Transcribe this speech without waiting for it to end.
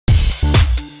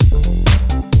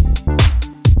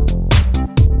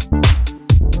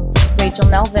Rachel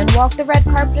Melvin walked the red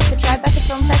carpet at the Tribeca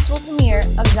Film Festival premiere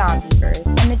of Zombeavers,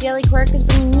 and the Daily Quirk is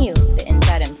bringing you the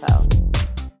inside info.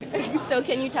 So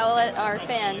can you tell our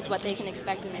fans what they can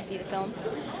expect when they see the film?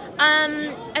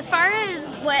 As far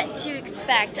as what to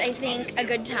expect, I think a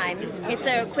good time. It's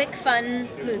a quick, fun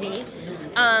movie.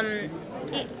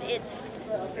 It's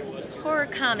horror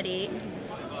comedy.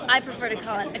 I prefer to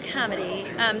call it a comedy.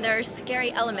 There are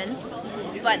scary elements,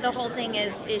 but the whole thing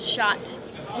is shot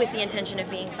with the intention of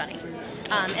being funny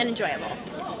and enjoyable.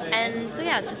 And so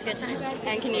yeah, it's just a good time.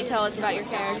 And can you tell us about your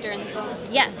character in the film?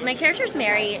 Yes, my character's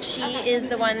Mary. She is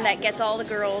the one that gets all the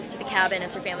girls to the cabin.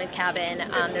 It's her family's cabin.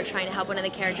 They're trying to help one of the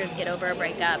characters get over a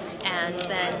breakup, and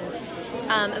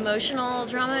then emotional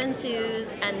drama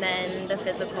ensues, and then the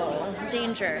physical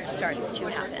danger starts to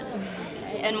happen.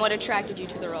 And what attracted you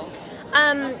to the role?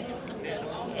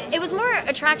 It was more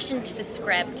attraction to the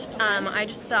script. I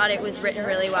just thought it was written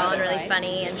really well and really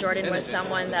funny, and Jordan was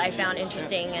someone that I found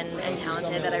interesting and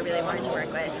talented that I really wanted to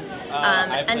work with.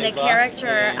 And the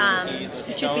character,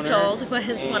 truth be told, was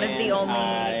one of the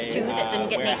only two that didn't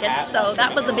get naked, so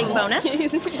that was a big bonus.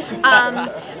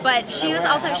 But she's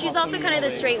also kind of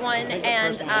the straight one,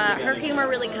 and her humor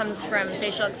really comes from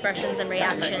facial expressions and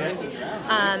reactions.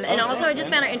 And also I just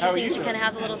found her interesting. She kind of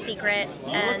has a little secret,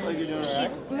 and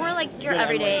she's more like your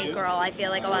everyday girl. I feel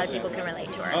like a lot of people can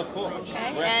relate to her. Oh, cool.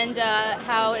 Okay. And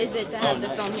how is it to have the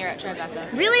film here at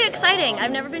Tribeca? Really exciting.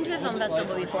 I've never been to a film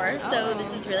festival before, so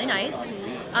this is really nice.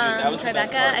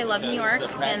 Tribeca, I love New York,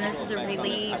 and this is a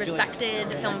really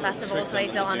respected film festival, so I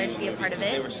feel honored to be a part of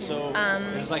it. It's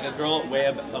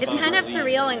kind of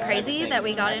surreal and crazy that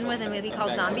we got in with a movie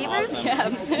called Zombeavers, Yeah.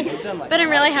 but I'm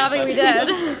really happy we did.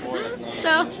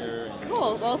 So,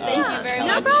 Cool. Well, thank you very much.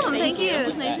 No problem. Thank you.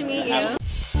 It's nice to meet you.